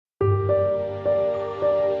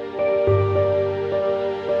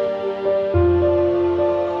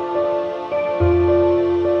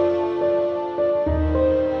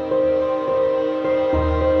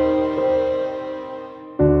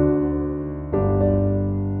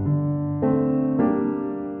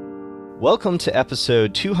Welcome to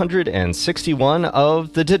episode 261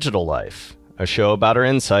 of The Digital Life, a show about our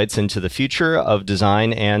insights into the future of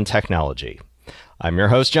design and technology. I'm your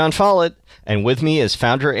host, John Follett, and with me is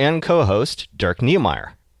founder and co-host Dirk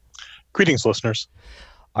Niemeyer. Greetings, listeners.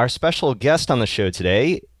 Our special guest on the show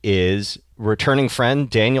today is returning friend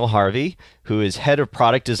Daniel Harvey, who is head of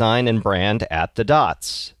product design and brand at The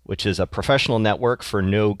Dots, which is a professional network for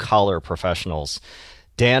no-collar professionals.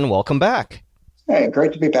 Dan, welcome back. Hey,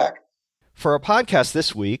 great to be back. For our podcast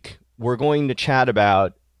this week, we're going to chat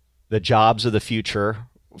about the jobs of the future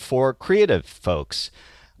for creative folks.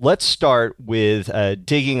 Let's start with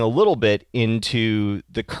digging a little bit into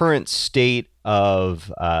the current state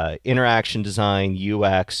of interaction design,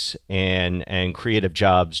 UX, and creative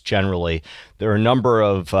jobs generally. There are a number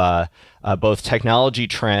of both technology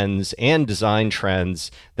trends and design trends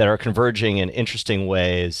that are converging in interesting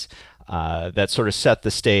ways that sort of set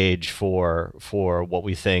the stage for what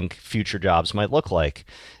we think future jobs might look like.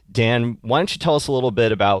 Dan, why don't you tell us a little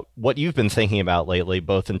bit about what you've been thinking about lately,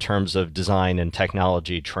 both in terms of design and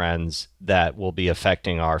technology trends that will be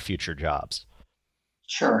affecting our future jobs?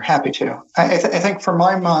 Sure, happy to. I think for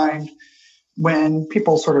my mind, when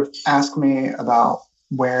people sort of ask me about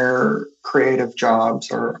where creative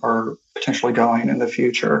jobs are potentially going in the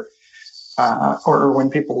future, or when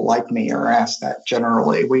people like me are asked that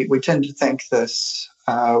generally, we tend to think this,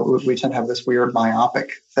 we tend to have this weird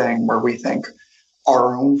myopic thing where we think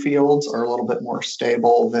our own fields are a little bit more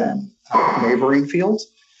stable than neighboring fields.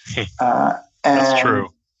 That's true.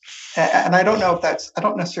 And I don't know if I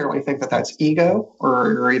don't necessarily think that that's ego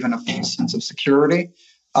or even a sense of security,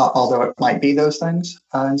 although it might be those things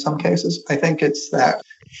in some cases. I think it's that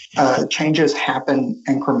changes happen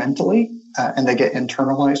incrementally and they get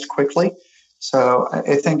internalized quickly. So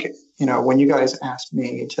I think, when you guys asked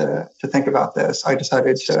me to think about this, I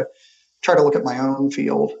decided to try to look at my own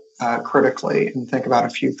field critically and think about a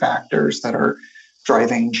few factors that are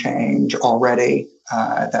driving change already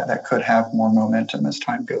that could have more momentum as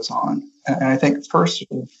time goes on. And I think first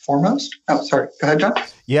and foremost, go ahead, John.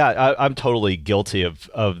 Yeah, I'm totally guilty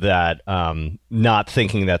of that, not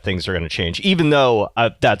thinking that things are going to change, even though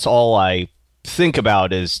that's all I think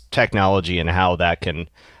about is technology and how that can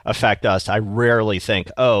affect us. I rarely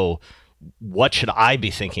think, oh, what should I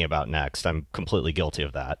be thinking about next? I'm completely guilty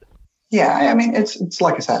of that. Yeah, I mean, it's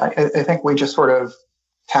like I said, I think we just sort of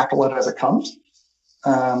tackle it as it comes.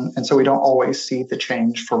 And so we don't always see the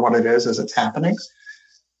change for what it is as it's happening.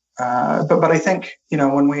 But I think,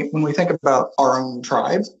 when we think about our own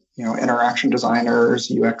tribe, interaction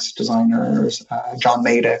designers, UX designers, John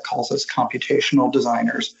Maida calls us computational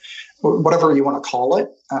designers, whatever you want to call it.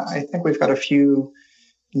 I think we've got a few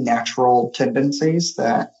natural tendencies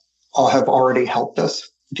that all have already helped us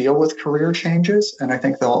deal with career changes, and I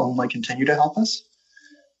think they'll only continue to help us.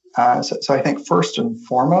 So I think first and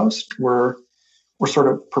foremost, we're sort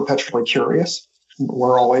of perpetually curious.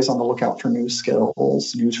 We're always on the lookout for new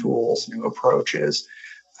skills, new tools, new approaches.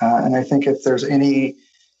 And I think if there's any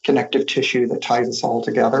connective tissue that ties us all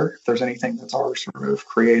together, if there's anything that's our sort of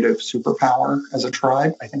creative superpower as a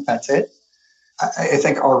tribe, I think that's it. I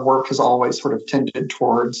think our work has always sort of tended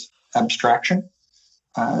towards abstraction.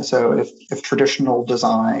 So if traditional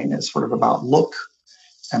design is sort of about look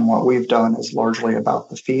and what we've done is largely about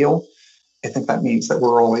the feel, I think that means that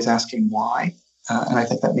we're always asking why. And I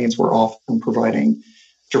think that means we're often providing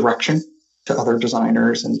direction to other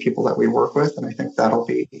designers and people that we work with. And I think that'll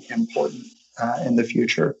be important in the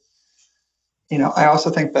future. I also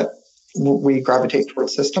think that we gravitate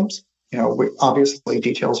towards systems. Obviously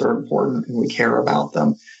details are important and we care about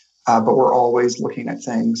them, but we're always looking at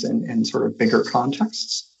things in sort of bigger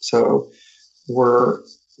contexts. So we're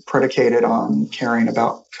predicated on caring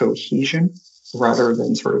about cohesion rather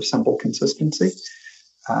than sort of simple consistency.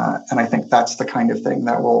 And I think that's the kind of thing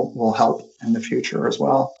that will help in the future as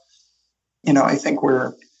well. I think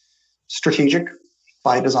we're strategic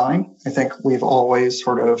by design. I think we've always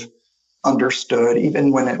sort of understood,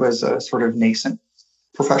 even when it was a sort of nascent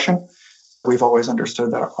profession, we've always understood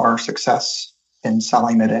that our success in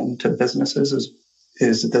selling it into businesses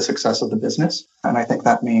is the success of the business. And I think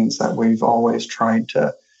that means that we've always tried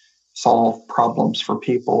to solve problems for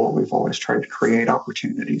people. We've always tried to create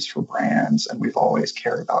opportunities for brands, and we've always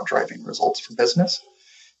cared about driving results for business.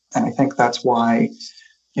 And I think that's why,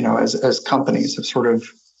 as companies have sort of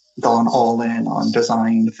gone all in on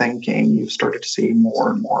design thinking, you've started to see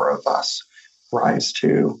more and more of us rise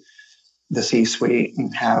to the C-suite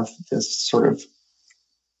and have this sort of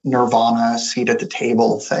nirvana seat at the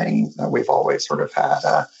table thing that we've always sort of had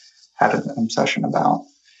an obsession about.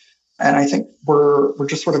 And I think we're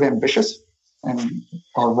just sort of ambitious, and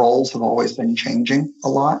our roles have always been changing a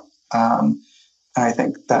lot. And I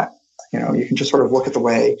think that, you can just sort of look at the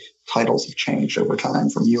way titles have changed over time,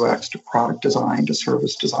 from UX to product design to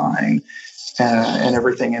service design, and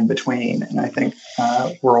everything in between. And I think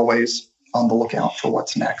we're always on the lookout for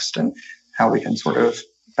what's next and how we can sort of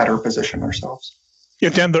better position ourselves. Yeah,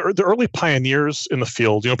 Dan, the early pioneers in the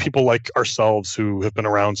field, people like ourselves who have been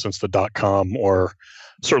around since the .com or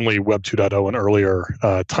certainly Web 2.0 and earlier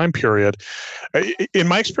time period. In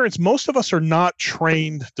my experience, most of us are not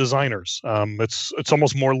trained designers. It's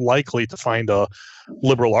almost more likely to find a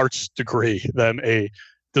liberal arts degree than a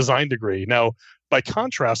design degree. Now, by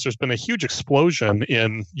contrast, there's been a huge explosion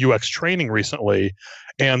in UX training recently,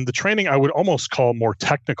 and the training I would almost call more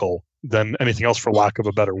technical than anything else, for lack of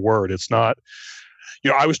a better word. It's not.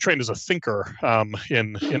 I was trained as a thinker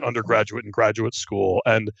in undergraduate and graduate school,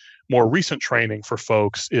 and more recent training for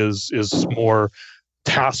folks is more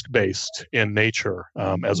task-based in nature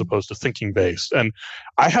as opposed to thinking-based. And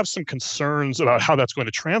I have some concerns about how that's going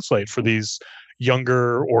to translate for these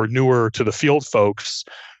younger or newer to the field folks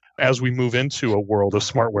as we move into a world of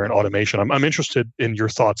smartware and automation. I'm interested in your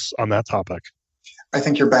thoughts on that topic. I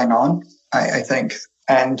think you're bang on. I think,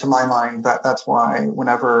 and to my mind, that's why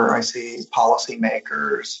whenever I see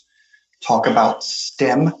policymakers talk about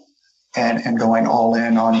STEM and going all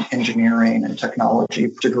in on engineering and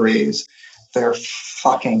technology degrees, they're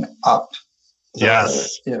fucking up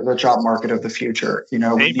the job market of the future. We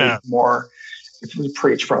need more. If we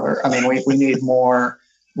preach, brother, I mean, we need more.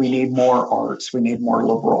 We need more arts. We need more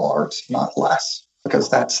liberal arts, not less, because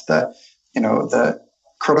that's the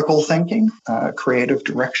critical thinking, creative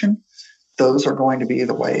direction. Those are going to be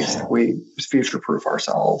the ways that we future-proof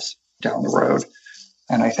ourselves down the road.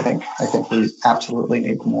 And I think we absolutely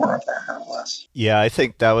need more of that, not less. Yeah, I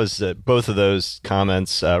think that was both of those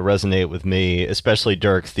comments resonate with me, especially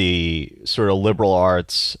Dirk, the sort of liberal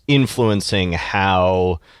arts influencing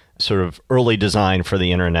how sort of early design for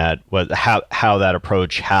the internet, how that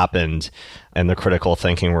approach happened and the critical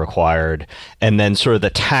thinking required. And then sort of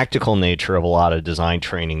the tactical nature of a lot of design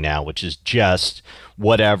training now, which is just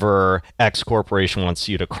whatever X corporation wants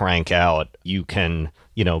you to crank out, you can,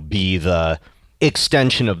 be the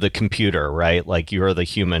extension of the computer, right? Like you're the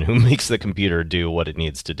human who makes the computer do what it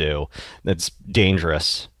needs to do. That's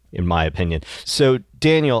dangerous, in my opinion. So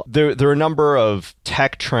Daniel, there are a number of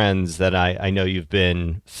tech trends that I know you've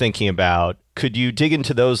been thinking about. Could you dig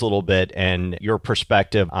into those a little bit and your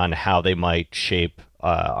perspective on how they might shape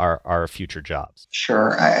our future jobs?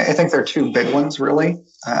 Sure. I think there are two big ones, really.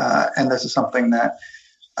 And this is something that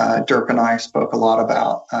Dirk and I spoke a lot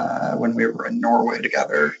about when we were in Norway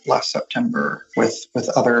together last September with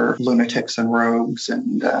other lunatics and rogues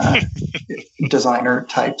and designer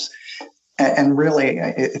types. And really,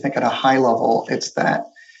 I think at a high level, it's that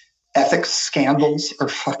ethics scandals are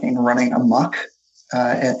fucking running amok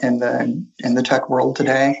in the tech world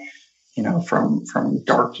today. From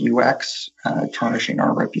dark UX tarnishing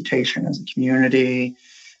our reputation as a community,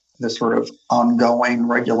 the sort of ongoing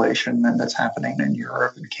regulation that's happening in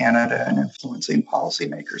Europe and Canada and influencing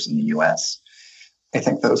policymakers in the US. I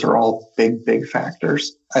think those are all big, big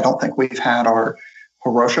factors. I don't think we've had our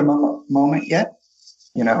Hiroshima moment yet,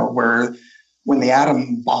 where when the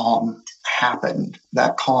atom bomb happened,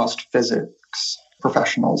 that caused physics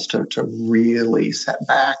professionals to really set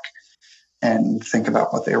back and think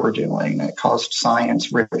about what they were doing. It caused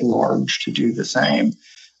science writ large to do the same.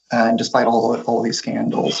 And despite all these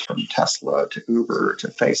scandals, from Tesla to Uber to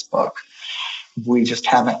Facebook, we just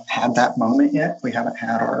haven't had that moment yet. We haven't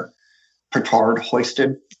had our petard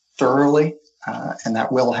hoisted thoroughly, and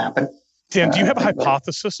that will happen. Dan, do you have a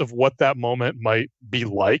hypothesis of what that moment might be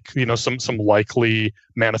like? Some likely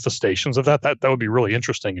manifestations of that? That would be really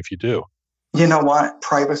interesting if you do. You know what?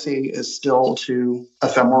 Privacy is still too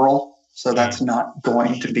ephemeral, so that's not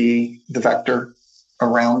going to be the vector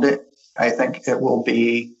around it. I think it will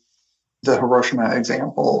be. The Hiroshima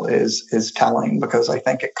example is telling, because I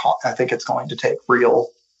think it's going to take real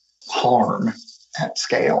harm at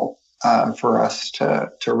scale for us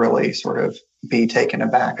to really sort of be taken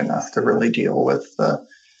aback enough to really deal with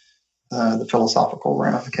the philosophical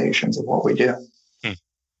ramifications of what we do.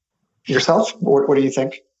 Yourself, what do you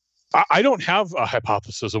think? I don't have a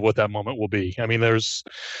hypothesis of what that moment will be. I mean, there's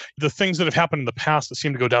the things that have happened in the past that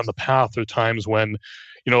seem to go down the path. There are times when,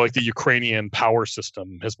 like the Ukrainian power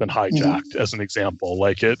system has been hijacked as an example.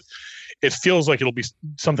 Like it feels like it'll be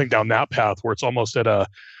something down that path where it's almost at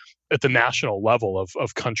the national level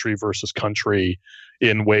of country versus country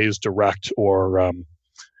in ways direct or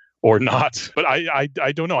not. But I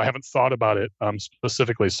don't know. I haven't thought about it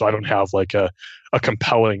specifically, so I don't have like a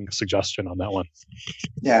compelling suggestion on that one.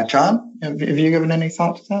 Yeah, John, have you given any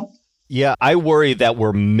thought to that? Yeah, I worry that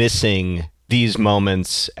we're missing these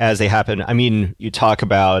moments as they happen. I mean, you talk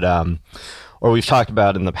about, or we've talked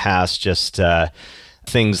about in the past, just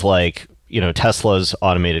things like, Tesla's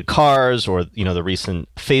automated cars, or, the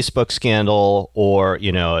recent Facebook scandal, or,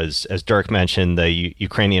 as Dirk mentioned, the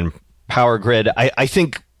Ukrainian power grid. I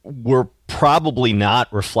think we're probably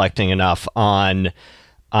not reflecting enough on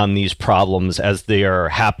these problems as they are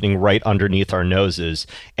happening right underneath our noses.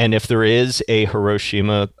 And if there is a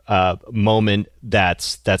Hiroshima moment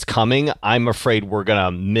that's coming, I'm afraid we're going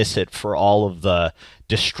to miss it for all of the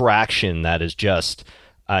distraction that is just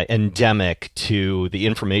endemic to the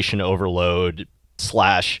information overload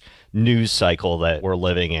 / news cycle that we're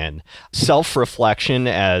living in. Self-reflection,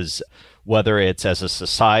 as whether it's as a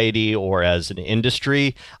society or as an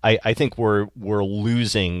industry, I think we're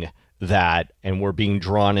losing that, and we're being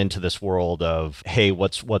drawn into this world of, hey,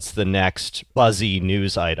 what's the next buzzy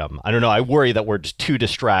news item? I don't know. I worry that we're just too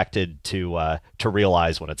distracted to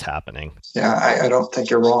realize when it's happening. Yeah, I don't think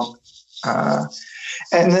you're wrong.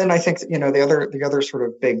 And then I think the other sort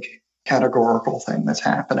of big categorical thing that's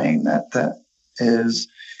happening that is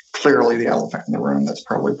clearly the elephant in the room that's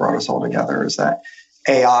probably brought us all together is that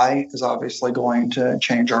AI is obviously going to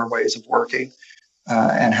change our ways of working.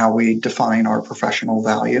 And how we define our professional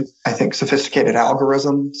value. I think sophisticated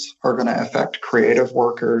algorithms are going to affect creative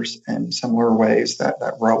workers in similar ways that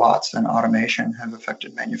robots and automation have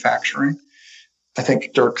affected manufacturing. I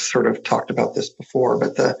think Dirk sort of talked about this before,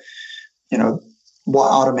 but what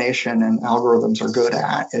automation and algorithms are good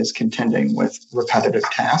at is contending with repetitive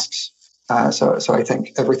tasks. So I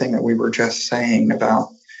think everything that we were just saying about,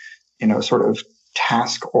 sort of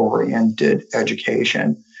task-oriented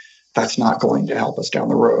education, that's not going to help us down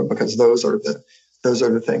the road, because those are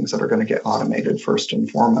the things that are going to get automated first and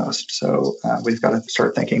foremost. So we've got to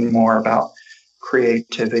start thinking more about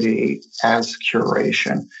creativity as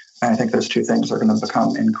curation. And I think those two things are going to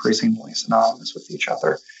become increasingly synonymous with each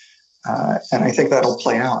other. And I think that'll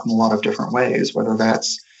play out in a lot of different ways, whether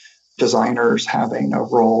that's designers having a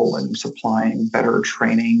role in supplying better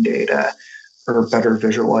training data or better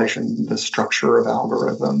visualizing the structure of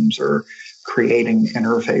algorithms, or creating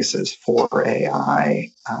interfaces for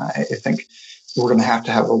AI. I think we're going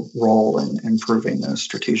to have a role in improving those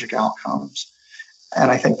strategic outcomes. And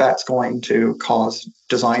I think that's going to cause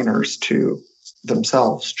designers to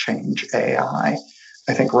themselves change AI.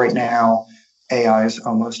 I think right now, AI is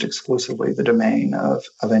almost exclusively the domain of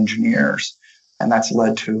engineers. And that's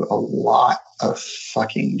led to a lot of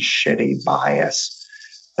fucking shitty bias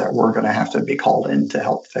that we're going to have to be called in to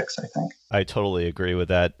help fix, I think. I totally agree with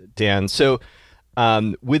that, Dan. So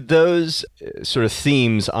with those sort of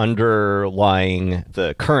themes underlying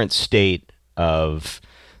the current state of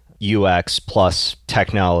UX plus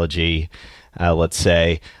technology, let's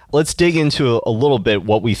say, let's dig into a little bit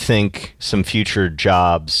what we think some future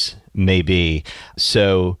jobs may be.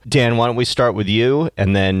 So, Dan, why don't we start with you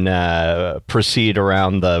and then proceed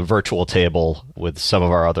around the virtual table with some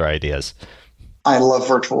of our other ideas? I love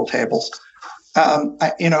virtual tables.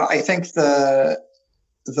 I think the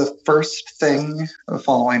first thing,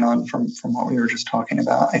 following on from what we were just talking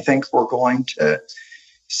about, I think we're going to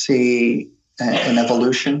see an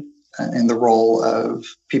evolution in the role of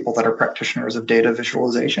people that are practitioners of data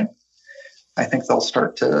visualization. I think they'll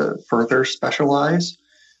start to further specialize,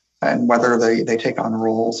 and whether they take on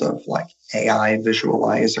roles of like AI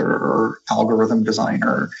visualizer or algorithm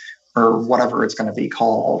designer or whatever it's going to be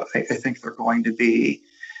called, I think they're going to be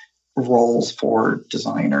roles for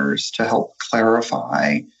designers to help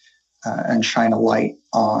clarify and shine a light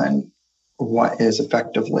on what is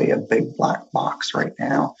effectively a big black box right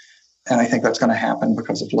now. And I think that's going to happen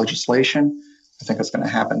because of legislation. I think it's going to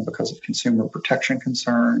happen because of consumer protection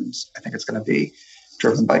concerns. I think it's going to be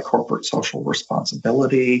driven by corporate social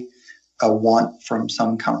responsibility, a want from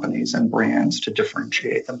some companies and brands to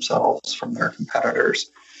differentiate themselves from their competitors.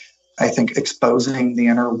 I think exposing the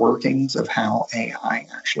inner workings of how AI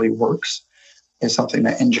actually works is something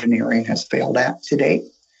that engineering has failed at to date.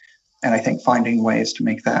 And I think finding ways to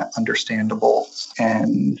make that understandable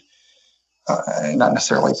and not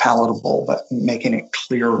necessarily palatable, but making it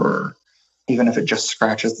clearer, even if it just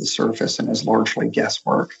scratches the surface and is largely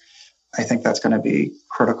guesswork, I think that's going to be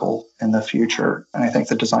critical in the future. And I think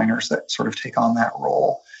the designers that sort of take on that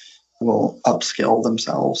role will upskill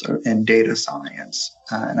themselves in data science.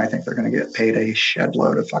 And I think they're going to get paid a shed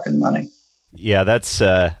load of fucking money. Yeah, that's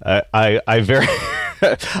I very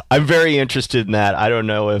I'm very interested in that. I don't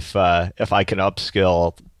know if I can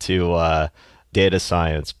upskill to data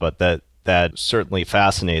science, but that certainly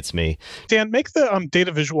fascinates me. Dan, make the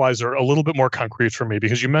data visualizer a little bit more concrete for me,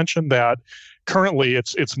 because you mentioned that Currently,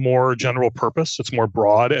 it's more general purpose, it's more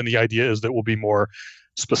broad, and the idea is that it will be more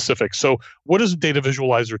specific. So what is a data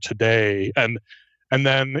visualizer today? And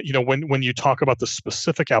then, when you talk about the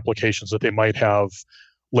specific applications that they might have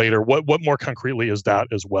later, what more concretely is that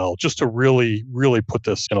as well? Just to really, really put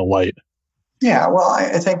this in a light. Yeah, well,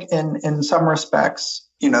 I think in some respects,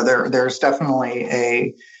 there's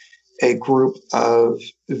definitely a group of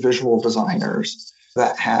visual designers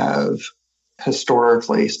that have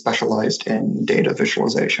historically specialized in data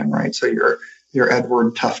visualization, right? So your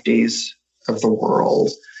Edward Tuftes of the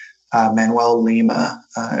world, Manuel Lima,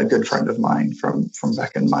 a good friend of mine from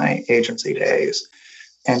back in my agency days,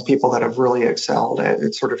 and people that have really excelled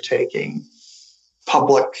at sort of taking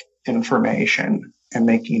public information and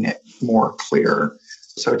making it more clear.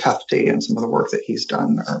 So Tufte and some of the work that he's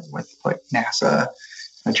done are with like NASA,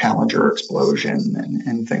 a Challenger explosion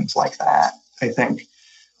and things like that. I think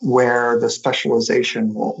where the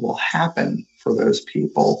specialization will happen for those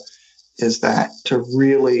people is that to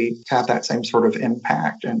really have that same sort of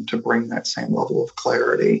impact and to bring that same level of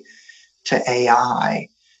clarity to AI,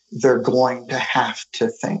 they're going to have to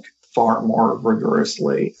think far more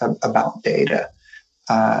rigorously about data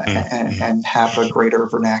and have a greater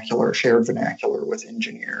vernacular, shared vernacular with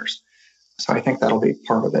engineers. So I think that'll be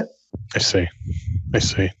part of it. I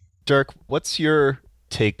see. Dirk, what's your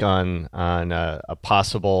take on a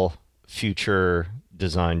possible future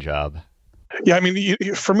design job? Yeah, I mean,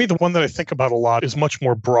 for me, the one that I think about a lot is much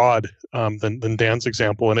more broad than Dan's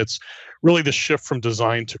example, and it's really the shift from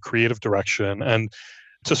design to creative direction. And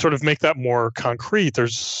to sort of make that more concrete,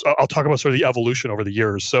 I'll talk about sort of the evolution over the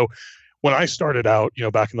years. So when I started out,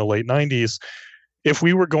 back in the late 90s, if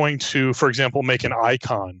we were going to, for example, make an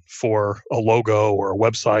icon for a logo or a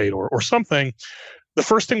website or something, the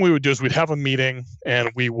first thing we would do is we'd have a meeting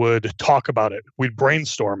and we would talk about it. We'd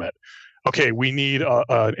brainstorm it. Okay, we need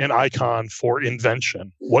an icon for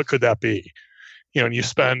invention. What could that be? And you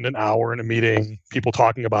spend an hour in a meeting, people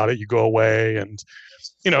talking about it, you go away and,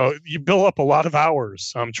 you build up a lot of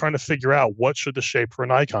hours trying to figure out what should the shape for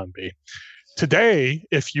an icon be. Today,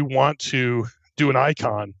 if you want to do an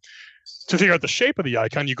icon, to figure out the shape of the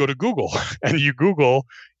icon, you go to Google and you Google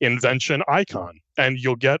invention icon and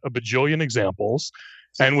you'll get a bajillion examples.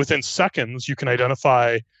 And within seconds, you can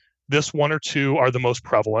identify this one or two are the most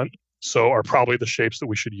prevalent, so are probably the shapes that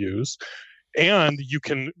we should use. And you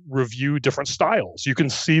can review different styles. You can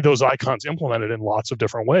see those icons implemented in lots of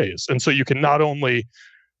different ways. And so you can not only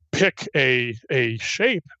pick a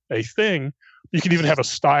shape, a thing, you can even have a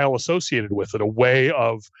style associated with it, a way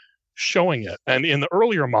of showing it. And in the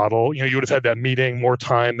earlier model, you would have had that meeting, more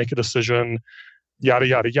time, make a decision, yada,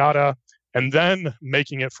 yada, yada, and then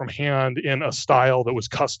making it from hand in a style that was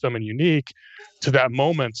custom and unique to that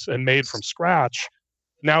moment and made from scratch.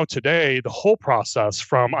 Now today, the whole process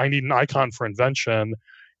from I need an icon for invention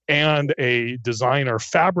and a designer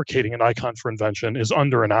fabricating an icon for invention is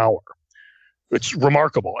under an hour. It's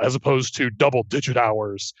remarkable, as opposed to double-digit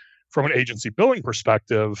hours from an agency billing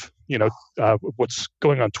perspective, what's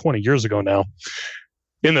going on 20 years ago now.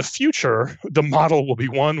 In the future, the model will be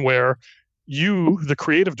one where you, the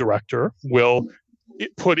creative director, will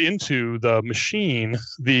put into the machine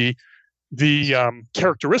the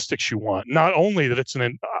characteristics you want. Not only that it's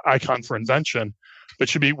an icon for invention, but it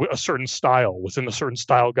should be a certain style within a certain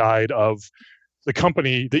style guide of the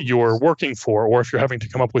company that you're working for, or if you're having to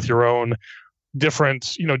come up with your own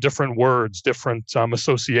different words, different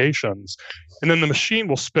associations. And then the machine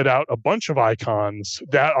will spit out a bunch of icons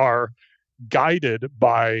that are guided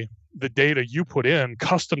by the data you put in,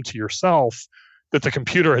 custom to yourself, that the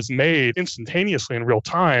computer has made instantaneously in real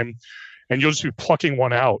time. And you'll just be plucking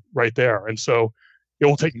one out right there. And so it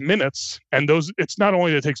will take minutes. And it's not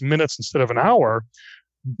only that it takes minutes instead of an hour,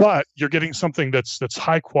 but you're getting something that's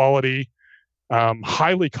high quality,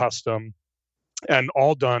 highly custom, and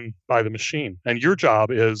all done by the machine. And your job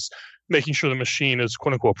is making sure the machine is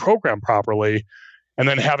quote unquote programmed properly, and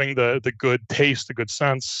then having the good taste, the good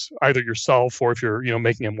sense, either yourself or if you're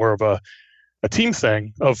making it more of a team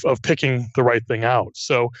thing of picking the right thing out.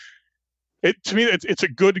 So to me, it's a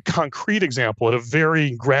good concrete example at a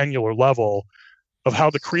very granular level of how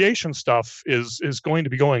the creation stuff is going to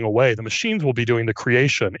be going away. The machines will be doing the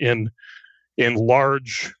creation in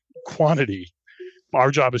large quantity. Our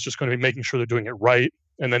job is just going to be making sure they're doing it right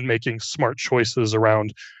and then making smart choices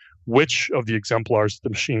around which of the exemplars the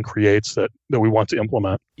machine creates that we want to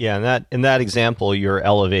implement. Yeah, and in that example, you're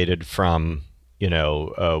elevated from,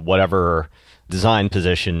 whatever design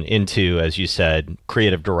position into, as you said,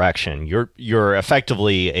 creative direction. You're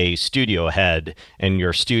effectively a studio head, and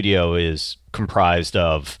your studio is comprised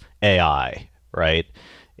of AI, right?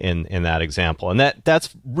 In that example. And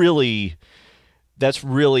that's really That's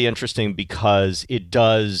really interesting because it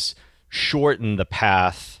does shorten the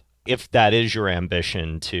path, if that is your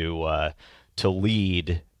ambition, to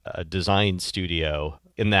lead a design studio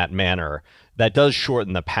in that manner. That does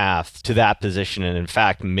shorten the path to that position, and in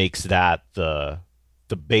fact makes that the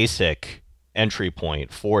basic entry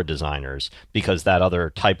point for designers, because that other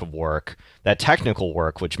type of work, that technical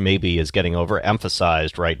work, which maybe is getting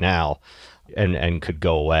overemphasized right now and could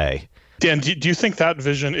go away. Dan, do you think that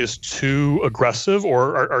vision is too aggressive,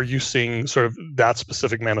 or are you seeing sort of that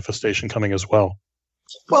specific manifestation coming as well?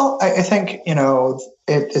 Well, I think,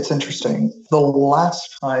 it's interesting. The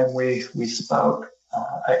last time we spoke,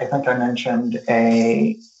 I think I mentioned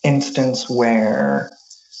a instance where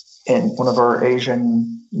in one of our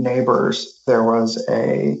Asian neighbors, there was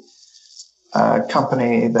a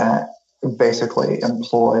company that basically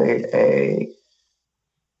employed a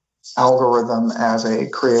algorithm as a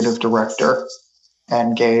creative director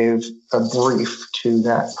and gave a brief to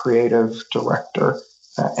that creative director,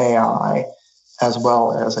 AI, as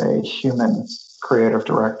well as a human creative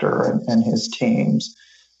director and his teams.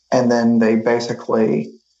 And then they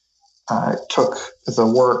basically took the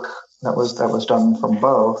work that was done from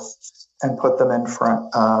both and put them in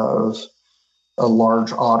front of a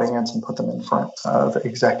large audience and put them in front of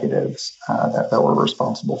executives that were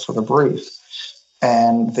responsible for the brief.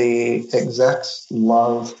 And the execs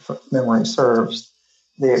loved, if memory serves,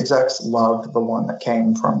 the execs loved the one that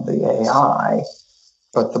came from the AI,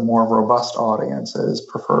 but the more robust audiences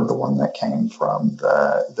preferred the one that came from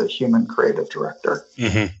the human creative director.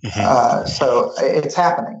 Mm-hmm, mm-hmm. So it's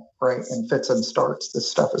happening, right? In fits and starts, this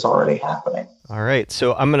stuff is already happening. All right.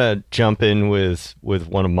 So I'm going to jump in with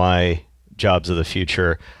one of my jobs of the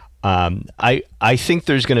future. I think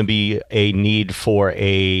there's going to be a need for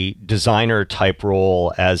a designer type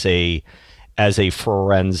role as a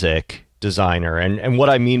forensic designer. And what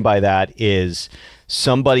I mean by that is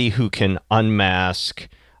somebody who can unmask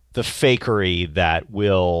the fakery that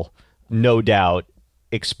will no doubt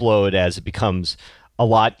explode as it becomes a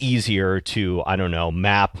lot easier to,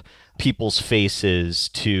 map people's faces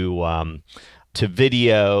to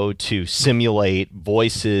video, to simulate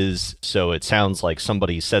voices, so it sounds like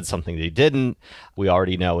somebody said something they didn't. We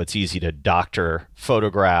already know it's easy to doctor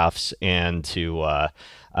photographs and to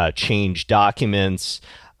change documents,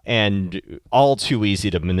 and all too easy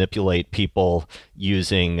to manipulate people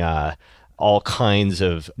using all kinds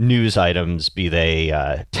of news items, be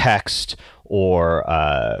they text or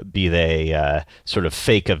be they sort of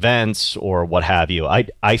fake events or what have you.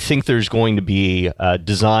 I think there's going to be a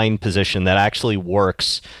design position that actually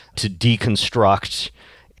works to deconstruct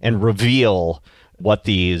and reveal what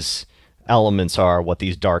these elements are, what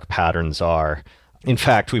these dark patterns are. In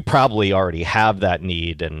fact, we probably already have that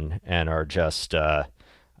need and are just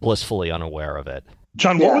blissfully unaware of it.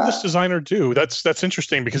 John, what would this designer do? That's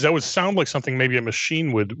interesting, because that would sound like something maybe a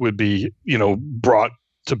machine would be, brought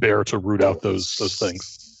to bear to root out those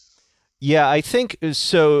things. Yeah, I think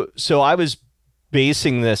so. I was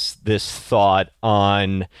basing this thought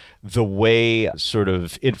on the way sort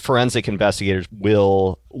of forensic investigators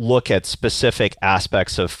will look at specific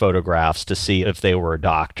aspects of photographs to see if they were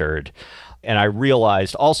doctored. And I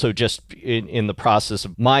realized also just in the process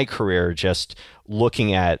of my career, just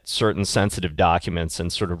looking at certain sensitive documents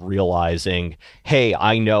and sort of realizing, hey,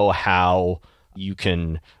 I know how you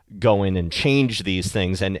can go in and change these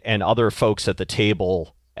things, and other folks at the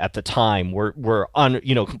table at the time were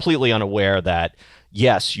completely unaware that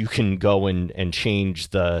yes, you can go and change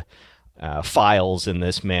the files in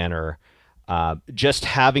this manner. Just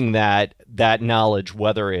having that knowledge,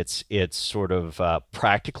 whether it's sort of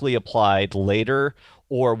practically applied later,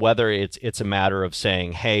 or whether it's a matter of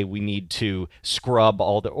saying, hey, we need to scrub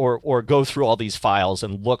all or go through all these files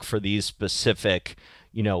and look for these specific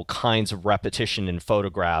kinds of repetition in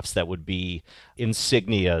photographs that would be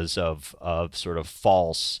insignias of sort of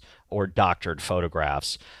false or doctored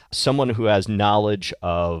photographs. Someone who has knowledge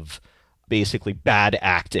of basically bad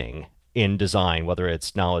acting in design, whether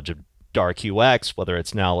it's knowledge of dark UX, whether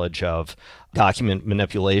it's knowledge of document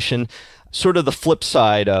manipulation, sort of the flip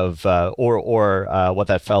side of, or what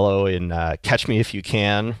that fellow in Catch Me If You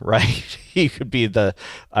Can, right? He could be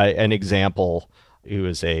an example who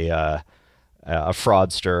is a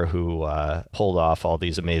fraudster who pulled off all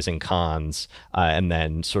these amazing cons and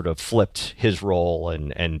then sort of flipped his role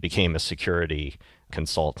and became a security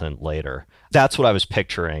consultant later. That's what I was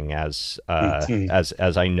picturing as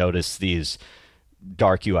I noticed these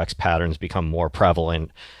dark UX patterns become more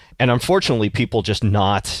prevalent, and unfortunately people just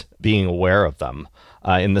not being aware of them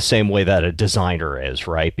in the same way that a designer is,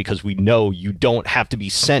 right? Because we know you don't have to be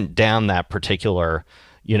sent down that particular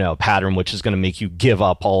pattern, which is going to make you give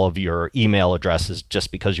up all of your email addresses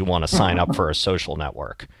just because you want to sign up for a social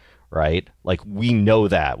network, right? Like, we know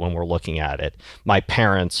that when we're looking at it. My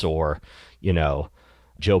parents or,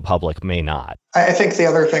 Joe Public may not. I think the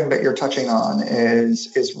other thing that you're touching on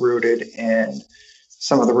is rooted in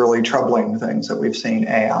some of the really troubling things that we've seen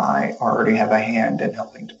AI already have a hand in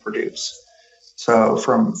helping to produce. So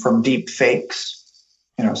from deep fakes,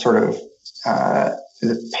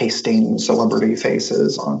 pasting celebrity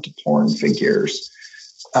faces onto porn figures,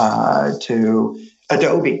 to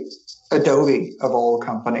Adobe of all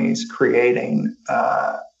companies creating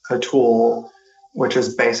a tool which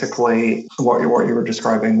is basically what you were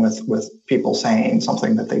describing with people saying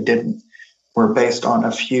something that they didn't, where based on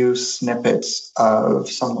a few snippets of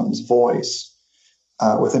someone's voice,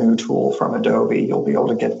 with a new tool from Adobe, you'll be able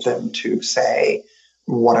to get them to say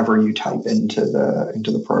whatever you type into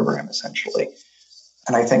the program, essentially.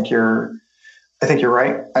 And I think you're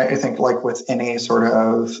right. I think, like with any sort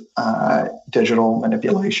of digital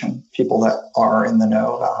manipulation, people that are in the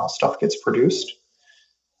know about how stuff gets produced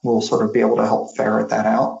will sort of be able to help ferret that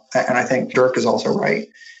out. And I think Dirk is also right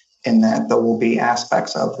in that there will be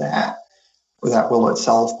aspects of that will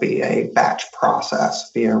itself be a batch process,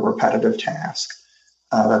 be a repetitive task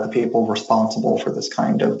that the people responsible for this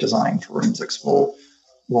kind of design forensics will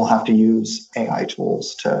have to use AI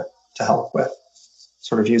tools to help with,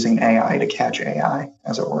 sort of using AI to catch AI,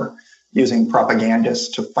 as it were, using propagandists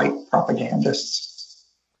to fight propagandists.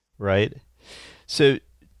 Right. So,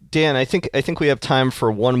 Dan, I think we have time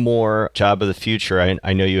for one more job of the future.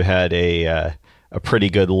 I know you had a pretty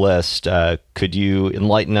good list. Could you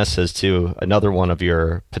enlighten us as to another one of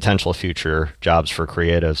your potential future jobs for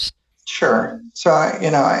creatives? Sure. So,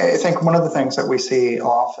 I think one of the things that we see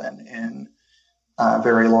often in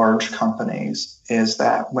very large companies is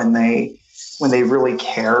that when they really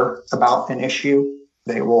care about an issue,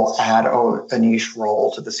 they will add a niche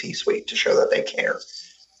role to the C-suite to show that they care.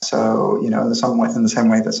 So, in the same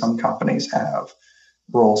way that some companies have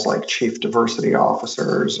roles like chief diversity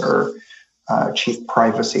officers or chief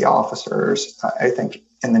privacy officers, I think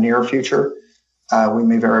in the near future, we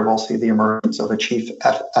may very well see the emergence of a chief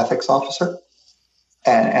ethics officer.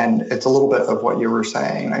 And it's a little bit of what you were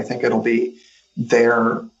saying. I think it'll be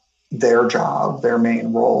their job, their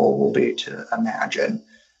main role will be to imagine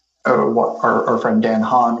what our friend Dan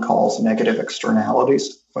Hahn calls negative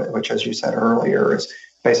externalities, which, as you said earlier, is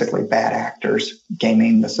basically bad actors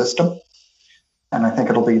gaming the system. And I think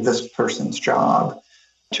it'll be this person's job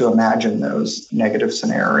to imagine those negative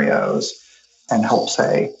scenarios and help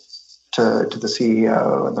say to the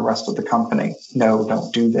CEO and the rest of the company, no,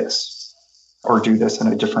 don't do this, or do this in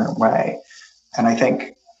a different way. And I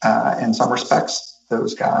think in some respects,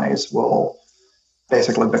 those guys will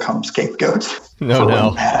basically become scapegoats when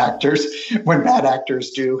bad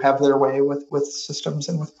actors do have their way with systems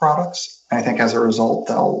and with products. And I think as a result,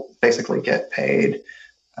 they'll basically get paid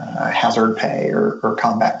hazard pay or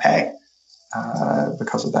combat pay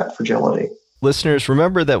because of that fragility. Listeners,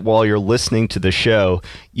 remember that while you're listening to the show,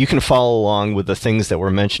 you can follow along with the things that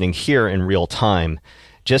we're mentioning here in real time.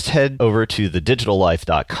 Just head over to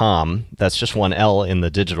thedigitallife.com, that's just one L in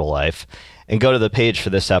the Digital Life, and go to the page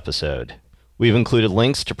for this episode. We've included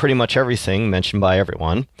links to pretty much everything mentioned by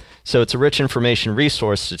everyone, so it's a rich information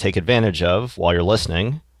resource to take advantage of while you're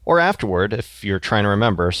listening, or afterward if you're trying to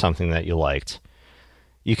remember something that you liked.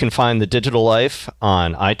 You can find The Digital Life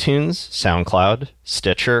on iTunes, SoundCloud,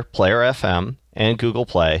 Stitcher, Player FM, and Google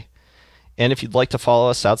Play. And if you'd like to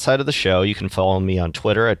follow us outside of the show, you can follow me on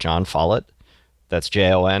Twitter at John Follett. That's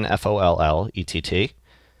JONFOLLETT.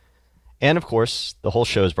 And of course, the whole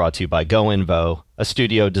show is brought to you by GoInvo, a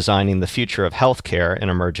studio designing the future of healthcare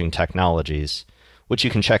and emerging technologies, which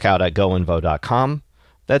you can check out at goinvo.com.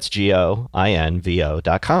 That's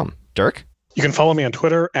GOINVO.com. Dirk? You can follow me on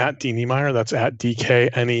Twitter at D Niemeyer. That's at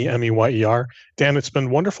DKNEMEYER. Dan, it's been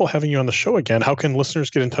wonderful having you on the show again. How can listeners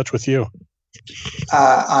get in touch with you?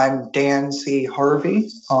 I'm Dan C. Harvey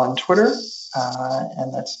on Twitter,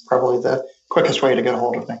 and that's probably the quickest way to get a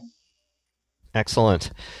hold of me.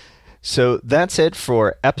 Excellent. So that's it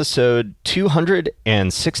for episode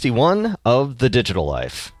 261 of The Digital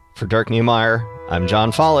Life. For Dirk Niemeyer, I'm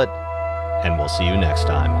John Follett, and we'll see you next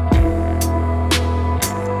time.